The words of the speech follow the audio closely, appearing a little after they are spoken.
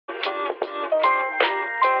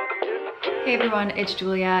Hey everyone, it's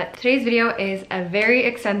Julia. Today's video is a very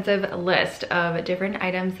extensive list of different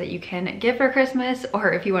items that you can give for Christmas,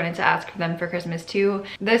 or if you wanted to ask for them for Christmas too.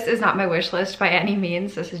 This is not my wish list by any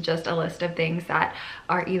means. This is just a list of things that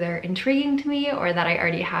are either intriguing to me or that I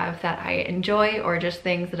already have that I enjoy, or just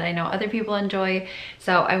things that I know other people enjoy.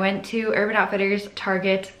 So I went to Urban Outfitters,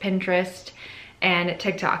 Target, Pinterest, and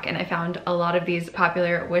TikTok, and I found a lot of these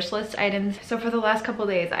popular wish list items. So for the last couple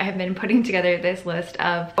days, I have been putting together this list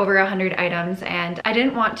of over 100 items, and I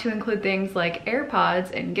didn't want to include things like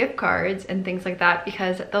AirPods and gift cards and things like that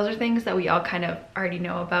because those are things that we all kind of already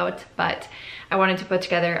know about, but I wanted to put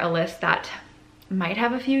together a list that might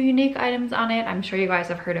have a few unique items on it. I'm sure you guys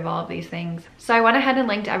have heard of all of these things. So I went ahead and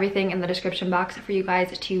linked everything in the description box for you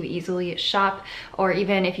guys to easily shop, or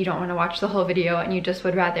even if you don't want to watch the whole video and you just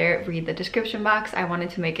would rather read the description box, I wanted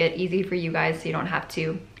to make it easy for you guys so you don't have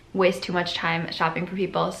to waste too much time shopping for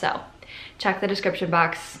people. So check the description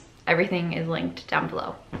box. Everything is linked down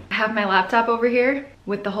below. I have my laptop over here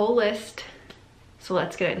with the whole list. So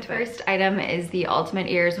let's get into it. First item is the Ultimate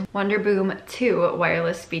Ears Wonderboom 2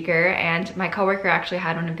 wireless speaker, and my coworker actually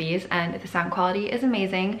had one of these and the sound quality is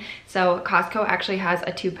amazing. So Costco actually has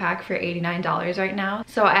a 2-pack for $89 right now.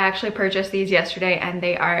 So I actually purchased these yesterday and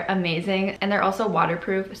they are amazing, and they're also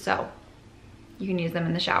waterproof, so you can use them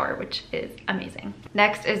in the shower, which is amazing.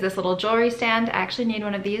 Next is this little jewelry stand. I actually need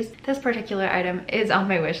one of these. This particular item is on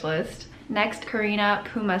my wish list. Next, Karina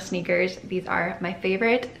Puma sneakers. These are my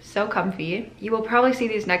favorite, so comfy. You will probably see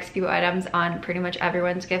these next few items on pretty much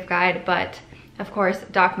everyone's gift guide, but of course,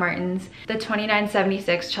 Doc Martens. The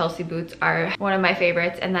 2976 Chelsea boots are one of my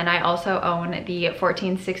favorites, and then I also own the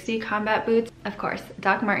 1460 combat boots. Of course,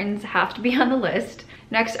 Doc Martens have to be on the list.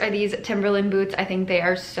 Next are these Timberland boots. I think they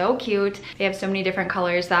are so cute. They have so many different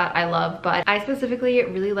colors that I love, but I specifically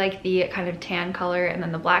really like the kind of tan color and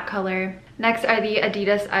then the black color. Next are the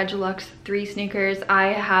Adidas Edge Luxe 3 sneakers. I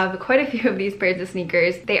have quite a few of these pairs of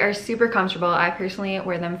sneakers. They are super comfortable. I personally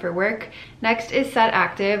wear them for work. Next is Set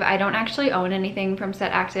Active. I don't actually own anything from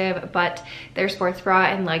Set Active, but their sports bra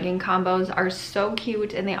and legging combos are so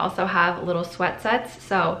cute, and they also have little sweat sets.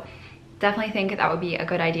 So definitely think that would be a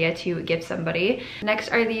good idea to give somebody. Next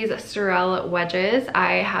are these Sorel wedges.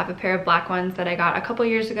 I have a pair of black ones that I got a couple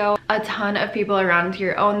years ago. A ton of people around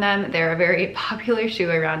here own them. They're a very popular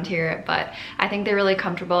shoe around here, but I think they're really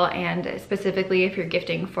comfortable, and specifically if you're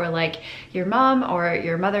gifting for like your mom or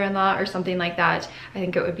your mother-in-law or something like that, I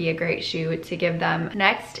think it would be a great shoe to give them.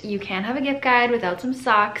 Next, you can have a gift guide without some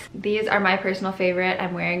socks. These are my personal favorite.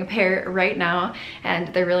 I'm wearing a pair right now,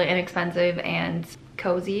 and they're really inexpensive and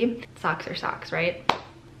cozy. Socks are socks, right?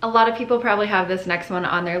 A lot of people probably have this next one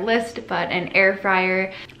on their list, but an air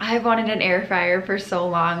fryer. I've wanted an air fryer for so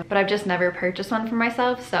long, but I've just never purchased one for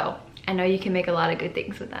myself, so I know you can make a lot of good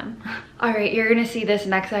things with them. All right, you're gonna see this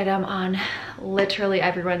next item on literally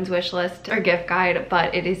everyone's wish list or gift guide,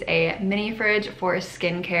 but it is a mini fridge for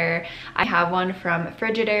skincare. I have one from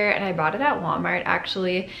Frigidaire and I bought it at Walmart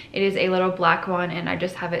actually. It is a little black one, and I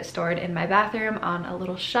just have it stored in my bathroom on a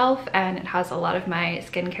little shelf, and it has a lot of my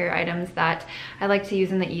skincare items that I like to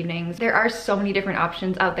use in the evenings. There are so many different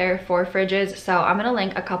options out there for fridges, so I'm gonna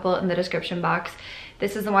link a couple in the description box.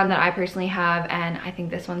 This is the one that I personally have, and I think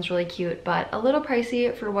this one's really cute, but a little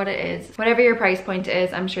pricey for what it is. Whatever your price point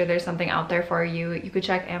is, I'm sure there's something out there for you. You could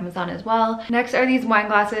check Amazon as well. Next are these wine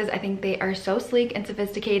glasses. I think they are so sleek and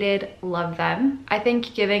sophisticated. Love them. I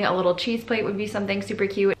think giving a little cheese plate would be something super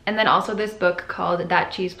cute. And then also this book called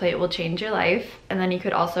That Cheese Plate Will Change Your Life. And then you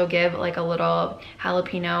could also give like a little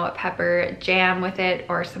jalapeno pepper jam with it,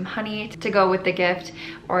 or some honey to go with the gift.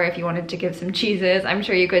 Or if you wanted to give some cheeses, I'm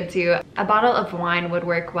sure you could too. A bottle of wine would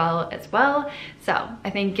work well as well. So I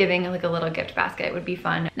think giving like a little gift basket would be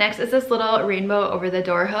fun. Next is this little rainbow over the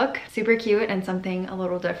door hook. Super cute and something a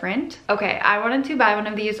little different. Okay, I wanted to buy one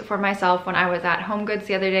of these for myself when I was at Home Goods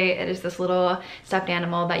the other day. It is this little stuffed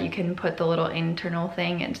animal that you can put the little internal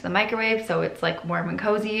thing into the microwave, so it's like warm and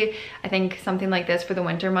cozy. I think something like this for the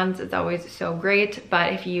winter months is always so great,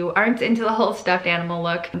 but if you aren't into the whole stuffed animal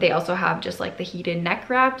look, they also have just like the heated neck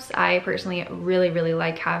wraps. I personally really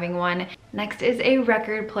like having one. Next is a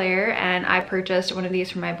record player, and I purchased one of these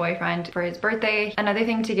for my boyfriend for his birthday. Another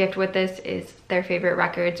thing to gift with this is their favorite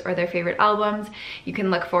records or their favorite albums. You can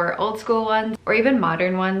look for old school ones or even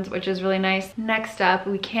modern ones, which is really nice. Next up,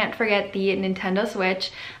 we can't forget the Nintendo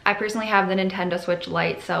Switch. I personally have the Nintendo Switch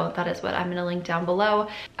Lite, so that is what I'm gonna link down below.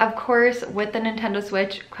 Of course, with the Nintendo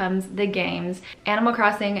Switch comes the games. Animal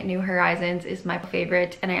Crossing New Horizons is my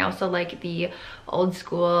favorite, and I also like the old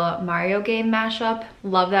school Mario game mashup.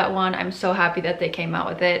 Love that one. I'm so happy that they came out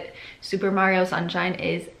with it. Super Mario Sunshine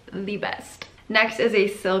is the best. Next is a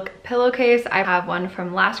silk pillowcase. I have one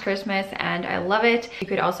from last Christmas and I love it. You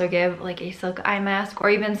could also give like a silk eye mask or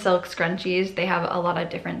even silk scrunchies. They have a lot of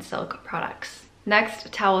different silk products. Next,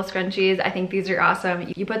 towel scrunchies. I think these are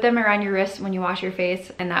awesome. You put them around your wrist when you wash your face,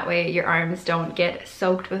 and that way your arms don't get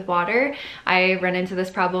soaked with water. I run into this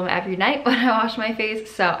problem every night when I wash my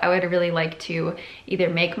face, so I would really like to either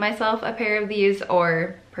make myself a pair of these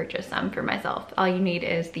or purchase them for myself. All you need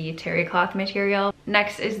is the terry cloth material.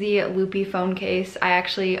 Next is the loopy phone case. I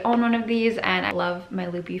actually own one of these and I love my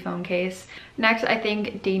loopy phone case. Next, I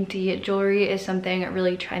think dainty jewelry is something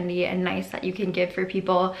really trendy and nice that you can give for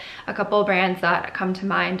people. A couple brands that come to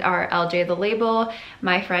mind are LJ The Label.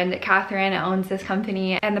 My friend Catherine owns this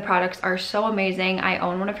company and the products are so amazing. I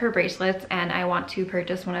own one of her bracelets and I want to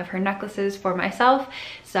purchase one of her necklaces for myself.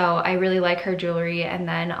 So I really like her jewelry. And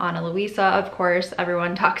then Ana Luisa, of course,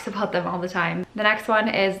 everyone talks about them all the time. The next one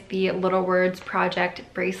is the Little Words Project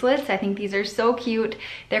bracelets. I think these are so cute.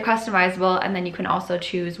 They're customizable and then you can also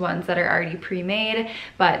choose ones that are already pre-made,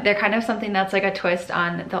 but they're kind of something that's like a twist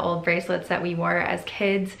on the old bracelets that we wore as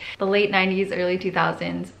kids, the late 90s, early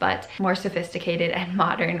 2000s, but more sophisticated and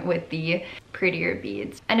modern with the prettier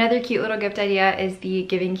beads. Another cute little gift idea is the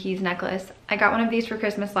Giving Keys necklace. I got one of these for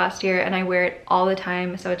Christmas last year and I wear it all the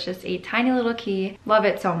time, so it's just a tiny little key. Love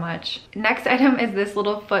it so much. Next item is this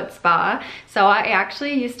little foot spa. So I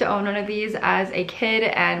actually used to own one of these as a kid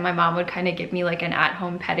and my mom would kind of give me like an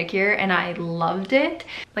at-home pedicure and I loved it.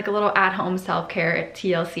 Like a little at-home self-care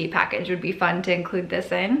TLC package would be fun to include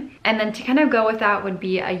this in. And then to kind of go with that would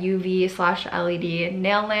be a UV/LED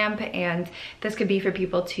nail lamp, and this could be for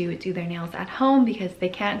people to do their nails at home because they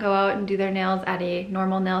can't go out and do their nails at a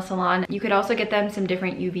normal nail salon. You could also get them some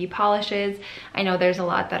different UV polishes. I know there's a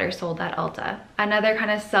lot that are sold at Ulta. Another kind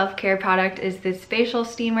of self-care product is this facial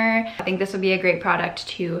steamer. I think this would be a great product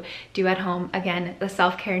to do at home. Again, the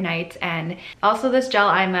self-care night. And also this gel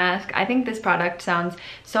eye mask. I think this product sounds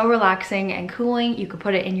so relaxing and cooling. You could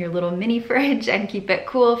put it in your little mini fridge and keep it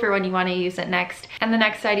cool for when you want to use it next. And the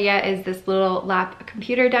next idea is this little lap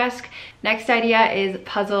computer desk. Next idea is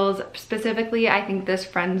puzzles. Specifically, I think this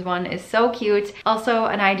Friends one is so cute. Also,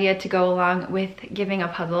 an idea to go along with giving a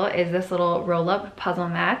puzzle is this little roll-up puzzle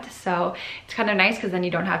mat. So it's kind of nice because then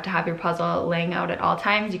you don't have to have your puzzle laying out at all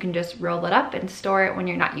times. You can just roll it up and store it when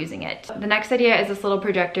you're not using it. The next idea is this little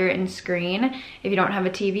projector and screen. If you don't have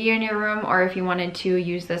a TV in your room, or if you wanted to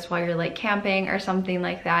use this while you're like camping or something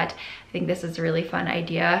like that, I think this is a really fun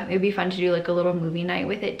idea. It would be fun to do like a little movie night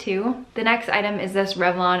with it too. The next item is this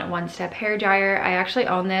Revlon one-step hair dryer. I actually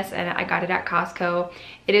own this and I got it at Costco.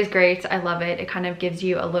 It is great. I love it. It kind of gives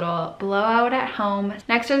you a little blowout at home.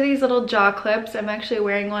 Next are these little jaw clips. I'm actually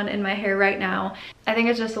wearing one in my hair right now. I think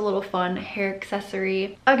it's just a little fun hair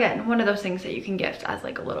accessory. Again, one of those things that you can gift as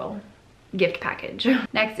like a little gift package.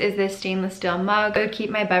 Next is this stainless steel mug. It would keep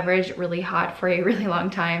my beverage really hot for a really long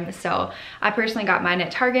time. So I personally got mine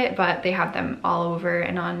at Target, but they have them all over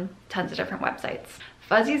and on tons of different websites.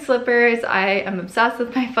 Fuzzy slippers. I am obsessed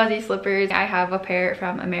with my fuzzy slippers. I have a pair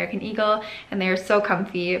from American Eagle and they are so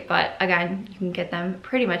comfy, but again, you can get them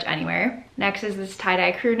pretty much anywhere. Next is this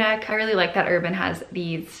tie-dye crew neck. I really like that Urban has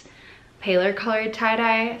these paler colored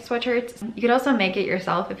tie-dye sweatshirts. You could also make it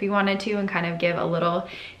yourself if you wanted to and kind of give a little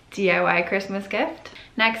DIY Christmas gift.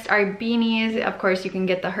 Next are beanies. Of course, you can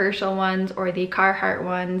get the Herschel ones or the Carhartt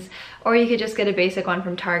ones, or you could just get a basic one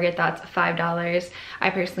from Target. That's $5. I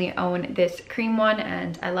personally own this cream one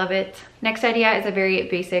and I love it. Next idea is a very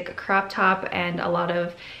basic crop top, and a lot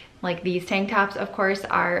of like these tank tops, of course,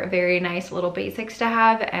 are very nice little basics to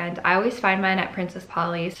have, and I always find mine at Princess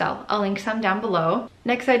Polly, so I'll link some down below.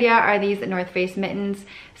 Next idea are these North Face mittens.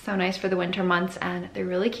 So nice for the winter months and they're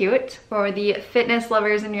really cute. For the fitness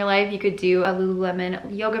lovers in your life, you could do a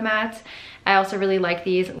Lululemon yoga mat. I also really like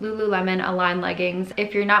these Lululemon Align leggings.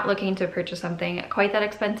 If you're not looking to purchase something quite that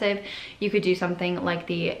expensive, you could do something like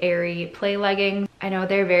the Airy Play leggings. I know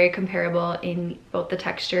they're very comparable in both the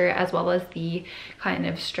texture as well as the kind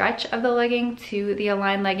of stretch of the legging to the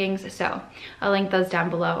Align leggings. So I'll link those down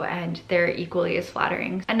below and they're equally as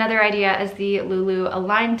flattering. Another idea is the Lulu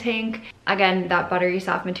Align tank. Again, that buttery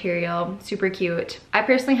soft material, super cute. I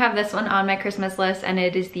personally have this one on my Christmas list and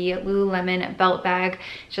it is the Lululemon belt bag.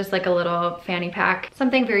 It's just like a little fanny pack,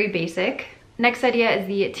 something very basic. Next idea is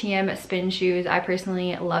the TM spin shoes. I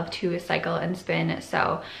personally love to cycle and spin,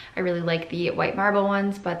 so I really like the white marble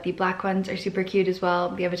ones, but the black ones are super cute as well.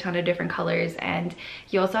 They have a ton of different colors and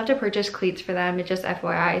you also have to purchase cleats for them, just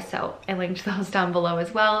FYI, so I linked those down below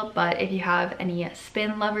as well. But if you have any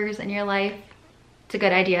spin lovers in your life, It's a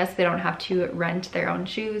good idea so they don't have to rent their own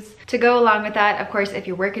shoes. To go along with that, of course, if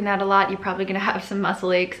you're working out a lot, you're probably gonna have some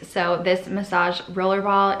muscle aches. So this massage roller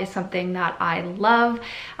ball is something that I love.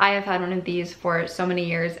 I have had one of these for so many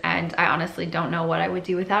years and I honestly don't know what I would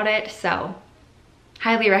do without it. So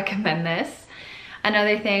highly recommend this.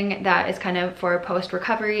 Another thing that is kind of for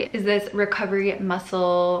post-recovery is this recovery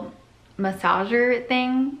muscle massager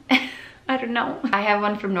thing. I don't know. I have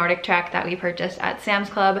one from Nordic Trek that we purchased at Sam's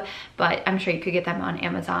Club, but I'm sure you could get them on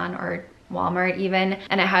Amazon or Walmart even.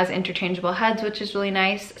 And it has interchangeable heads, which is really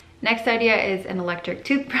nice. Next idea is an electric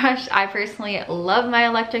toothbrush. I personally love my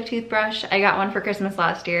electric toothbrush. I got one for Christmas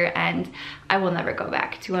last year and I will never go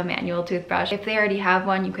back to a manual toothbrush. If they already have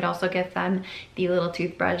one, you could also give them the little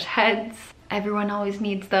toothbrush heads. Everyone always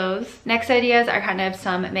needs those. Next ideas are kind of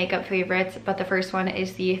some makeup favorites, but the first one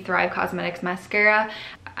is the Thrive Cosmetics mascara.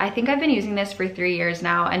 I think I've been using this for 3 years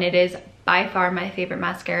now and it is by far my favorite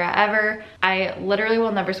mascara ever. I literally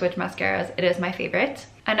will never switch mascaras. It is my favorite.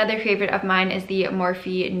 Another favorite of mine is the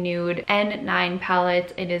Morphe Nude N9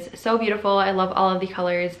 palette. It is so beautiful. I love all of the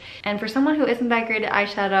colors. And for someone who isn't that great at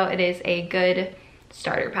eyeshadow, it is a good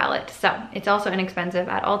starter palette. So it's also inexpensive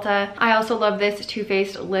at Ulta. I also love this Too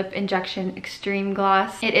Faced Lip Injection Extreme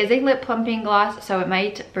Gloss. It is a lip plumping gloss, so it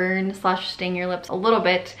might burn / sting your lips a little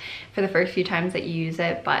bit for the first few times that you use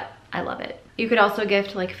it, but I love it. You could also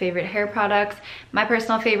gift like favorite hair products. My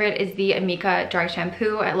personal favorite is the Amika Dry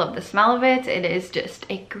Shampoo. I love the smell of it. It is just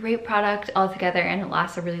a great product altogether and it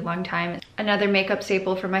lasts a really long time. Another makeup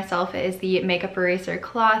staple for myself is the Makeup Eraser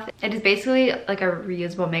Cloth. It is basically like a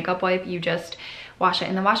reusable makeup wipe. You just wash it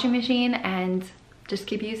in the washing machine and just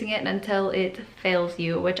keep using it until it fails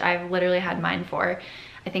you, which I've literally had mine for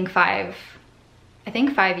I think five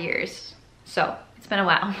years. So it's been a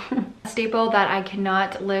while. A staple that I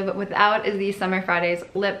cannot live without is the Summer Fridays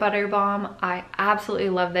Lip Butter Balm. I absolutely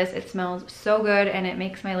love this. It smells so good and it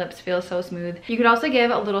makes my lips feel so smooth. You could also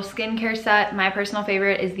give a little skincare set. My personal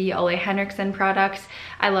favorite is the Ole Henriksen products.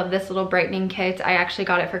 I love this little brightening kit. I actually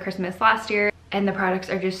got it for Christmas last year and the products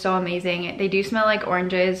are just so amazing. They do smell like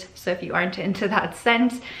oranges, so if you aren't into that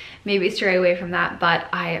scent, maybe stray away from that, but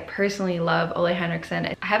I personally love Ole Henriksen.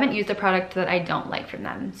 I haven't used a product that I don't like from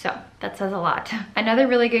them, so that says a lot. Another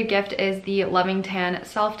really good gift is the Loving Tan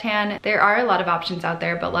Self Tan. There are a lot of options out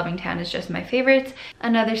there, but Loving Tan is just my favorite.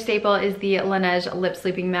 Another staple is the Laneige Lip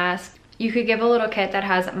Sleeping Mask. You could give a little kit that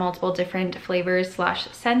has multiple different flavors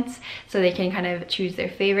 / scents so they can kind of choose their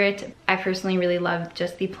favorite. I personally really love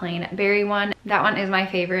just the plain berry one. That one is my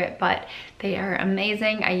favorite, but they are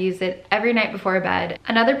amazing. I use it every night before bed.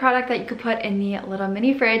 Another product that you could put in the little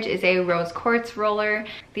mini fridge is a rose quartz roller.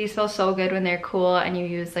 These feel so good when they're cool and you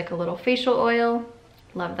use like a little facial oil.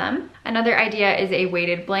 Love them. Another idea is a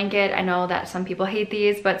weighted blanket. I know that some people hate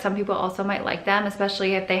these, but some people also might like them,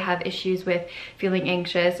 especially if they have issues with feeling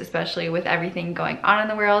anxious, especially with everything going on in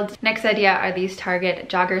the world. Next idea are these Target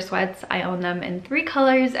jogger sweats. I own them in 3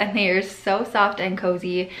 colors and they are so soft and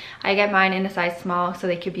cozy. I get mine in a size small so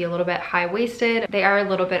they could be a little bit high-waisted. They are a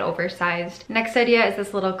little bit oversized. Next idea is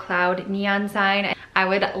this little cloud neon sign. I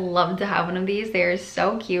would love to have one of these. They are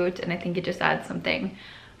so cute and I think it just adds something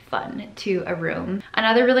fun to a room.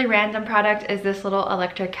 Another really random product is this little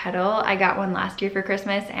electric kettle. I got one last year for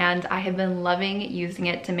Christmas and I have been loving using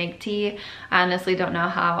it to make tea. I honestly don't know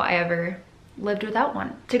how I ever lived without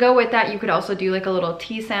one. To go with that, you could also do like a little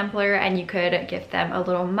tea sampler and you could gift them a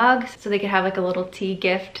little mug so they could have like a little tea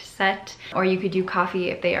gift set, or you could do coffee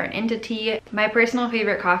if they aren't into tea. My personal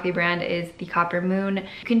favorite coffee brand is the Copper Moon.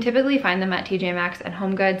 You can typically find them at TJ Maxx and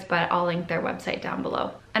Home Goods, but I'll link their website down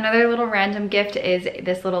below. Another little random gift is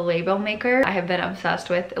this little label maker. I have been obsessed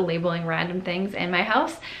with labeling random things in my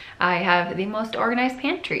house. I have the most organized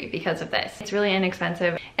pantry because of this. It's really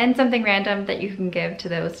inexpensive and something random that you can give to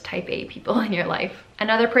those type A people in your life.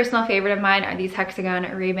 Another personal favorite of mine are these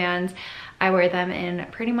Hexagon Ray-Bans. I wear them in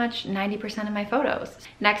pretty much 90% of my photos.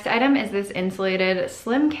 Next item is this insulated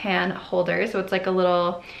slim can holder. So it's like a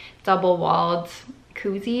little double-walled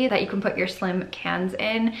koozie that you can put your slim cans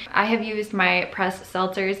in. I have used my pressed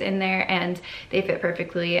seltzers in there and they fit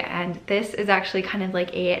perfectly, and this is actually kind of like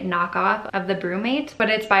a knockoff of the Brewmate, but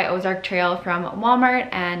it's by Ozark Trail from Walmart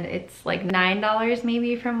and it's like $9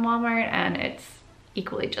 maybe from Walmart and it's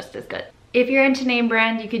equally just as good. If you're into name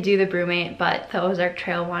brand, you could do the Brewmate, but the Ozark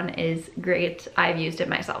Trail one is great. I've used it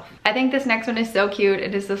myself. I think this next one is so cute.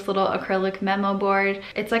 It is this little acrylic memo board.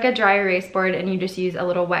 It's like a dry erase board and you just use a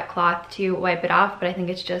little wet cloth to wipe it off, but I think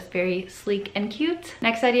it's just very sleek and cute.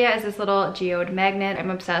 Next idea is this little geode magnet. I'm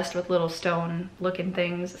obsessed with little stone looking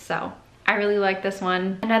things, so I really like this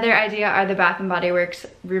one. Another idea are the Bath & Body Works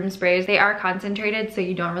room sprays. They are concentrated, so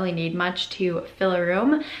you don't really need much to fill a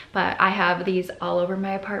room, but I have these all over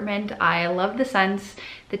my apartment. I love the scents.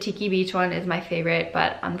 The Tiki Beach one is my favorite,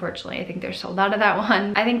 but unfortunately I think they're sold out of that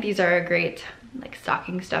one. I think these are a great like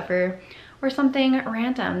stocking stuffer or something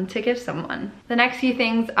random to give someone. The next few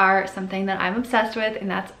things are something that I'm obsessed with, and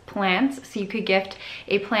that's plants. So you could gift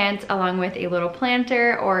a plant along with a little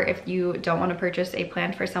planter, or if you don't want to purchase a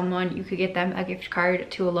plant for someone, you could get them a gift card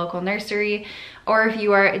to a local nursery. Or if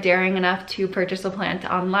you are daring enough to purchase a plant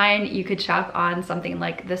online, you could shop on something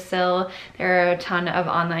like the 𝙗𝙪𝙨𝙨. There are a ton of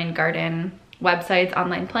online garden websites,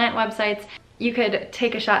 online plant websites. You could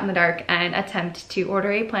take a shot in the dark and attempt to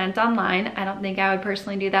order a plant online. I don't think I would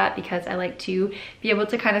personally do that because I like to be able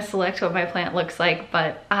to kind of select what my plant looks like,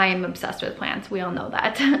 but I am obsessed with plants. We all know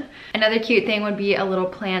that. Another cute thing would be a little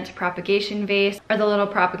plant propagation vase, or the little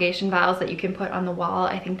propagation vials that you can put on the wall.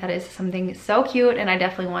 I think that is something so cute, and I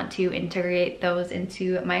definitely want to integrate those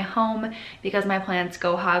into my home because my plants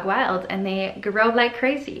go hog wild and they grow like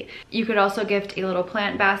crazy. You could also gift a little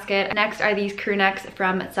plant basket. Next are these crew necks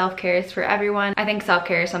from Self Care is for Everyone. I think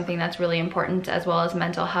self-care is something that's really important, as well as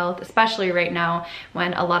mental health, especially right now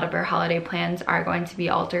when a lot of our holiday plans are going to be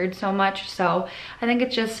altered so much. So I think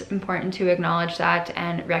it's just important to acknowledge that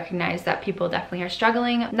and recognize that people definitely are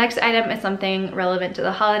struggling. Next item is something relevant to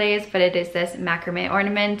the holidays, but it is this macrame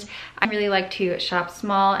ornament. I really like to shop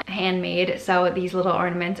small, handmade, so these little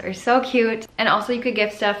ornaments are so cute. And also you could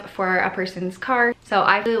gift stuff for a person's car. So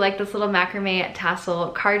I really like this little macrame tassel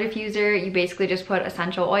car diffuser. You basically just put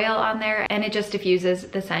essential oil on there and it just diffuses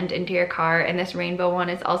the scent into your car. And this rainbow one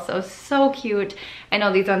is also so cute. I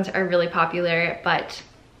know these ones are really popular, but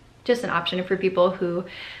just an option for people who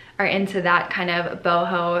are into that kind of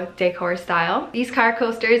boho decor style. These car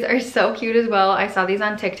coasters are so cute as well. I saw these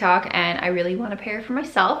on TikTok and I really want a pair for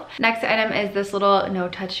myself. Next item is this little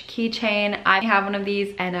no-touch keychain. I have one of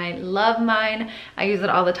these and I love mine. I use it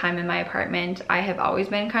all the time in my apartment. I have always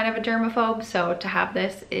been kind of a germaphobe, so to have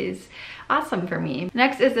this is awesome for me.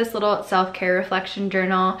 Next is this little self-care reflection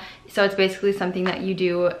journal. So it's basically something that you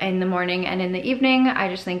do in the morning and in the evening. I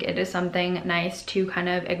just think it is something nice to kind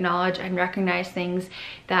of acknowledge and recognize things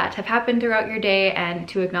that have happened throughout your day and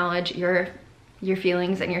to acknowledge your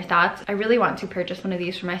feelings and your thoughts. I really want to purchase one of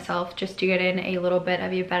these for myself just to get in a little bit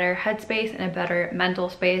of a better headspace and a better mental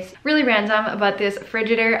space. Really random, but this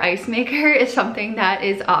Frigidaire ice maker is something that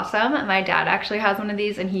is awesome. My dad actually has one of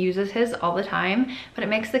these and he uses his all the time, but it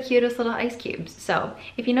makes the cutest little ice cubes. So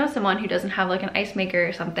if you know someone who doesn't have like an ice maker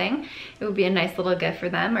or something, it would be a nice little gift for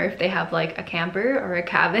them, or if they have like a camper or a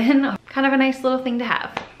cabin, kind of a nice little thing to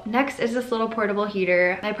have. Next is this little portable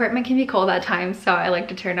heater. My apartment can be cold at times, so I like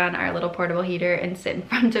to turn on our little portable heater and sit in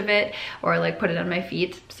front of it, or like put it on my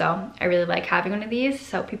feet. So I really like having one of these.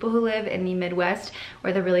 So people who live in the Midwest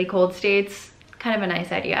or the really cold states, kind of a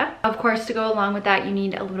nice idea. Of course, to go along with that, you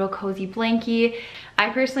need a little cozy blankie. I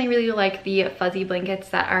personally really like the fuzzy blankets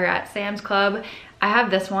that are at Sam's Club. I have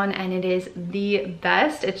this one and it is the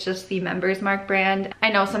best. It's just the Members Mark brand. I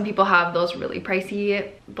know some people have those really pricey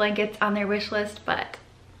blankets on their wish list, but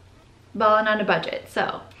balling on a budget,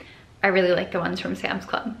 so I really like the ones from Sam's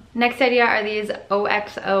Club. Next idea are these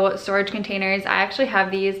OXO storage containers. I actually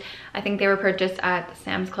have these. I think they were purchased at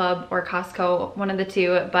Sam's Club or Costco, one of the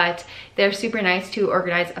two, but they're super nice to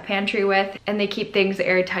organize a pantry with, and they keep things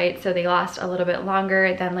airtight so they last a little bit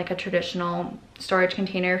longer than like a traditional storage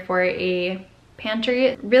container for a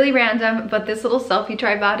pantry. Really random, but this little selfie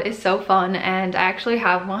tripod is so fun, and I actually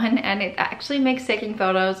have one and it actually makes taking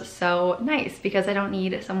photos so nice because I don't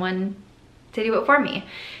need someone to do it for me.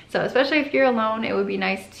 So especially if you're alone, it would be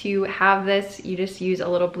nice to have this. You just use a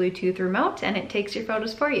little Bluetooth remote and it takes your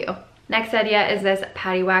photos for you. Next idea is this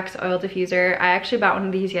Patty Wax oil diffuser. I actually bought one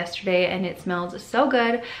of these yesterday and it smells so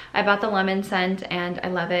good. I bought the lemon scent and I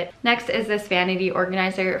love it. Next is this vanity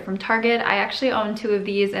organizer from Target. I actually own 2 of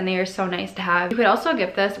these and they are so nice to have. You could also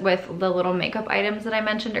gift this with the little makeup items that I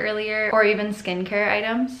mentioned earlier, or even skincare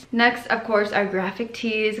items. Next, of course, are graphic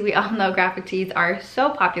tees. We all know graphic tees are so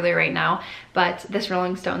popular right now, but this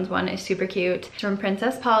Rolling Stones one is super cute. It's from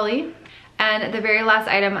Princess Polly. And the very last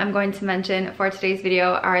item I'm going to mention for today's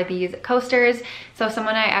video are these coasters. So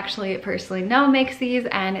someone I actually personally know makes these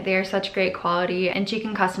and they are such great quality, and she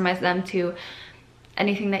can customize them to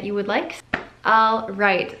anything that you would like. All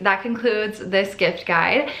right, that concludes this gift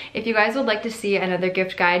guide. If you guys would like to see another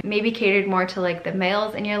gift guide, maybe catered more to like the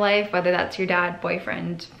males in your life, whether that's your dad,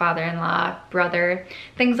 boyfriend, father-in-law, brother,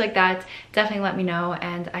 things like that, definitely let me know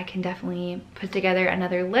and I can definitely put together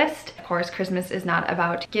another list. Of course, Christmas is not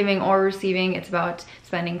about giving or receiving, it's about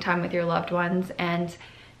spending time with your loved ones and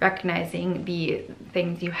recognizing the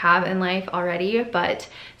things you have in life already, but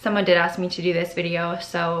someone did ask me to do this video,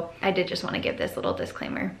 so I did just want to give this little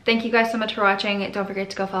disclaimer. Thank you guys so much for watching. Don't forget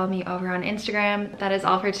to go follow me over on Instagram. That is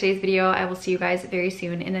all for today's video. I will see you guys very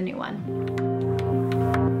soon in a new one.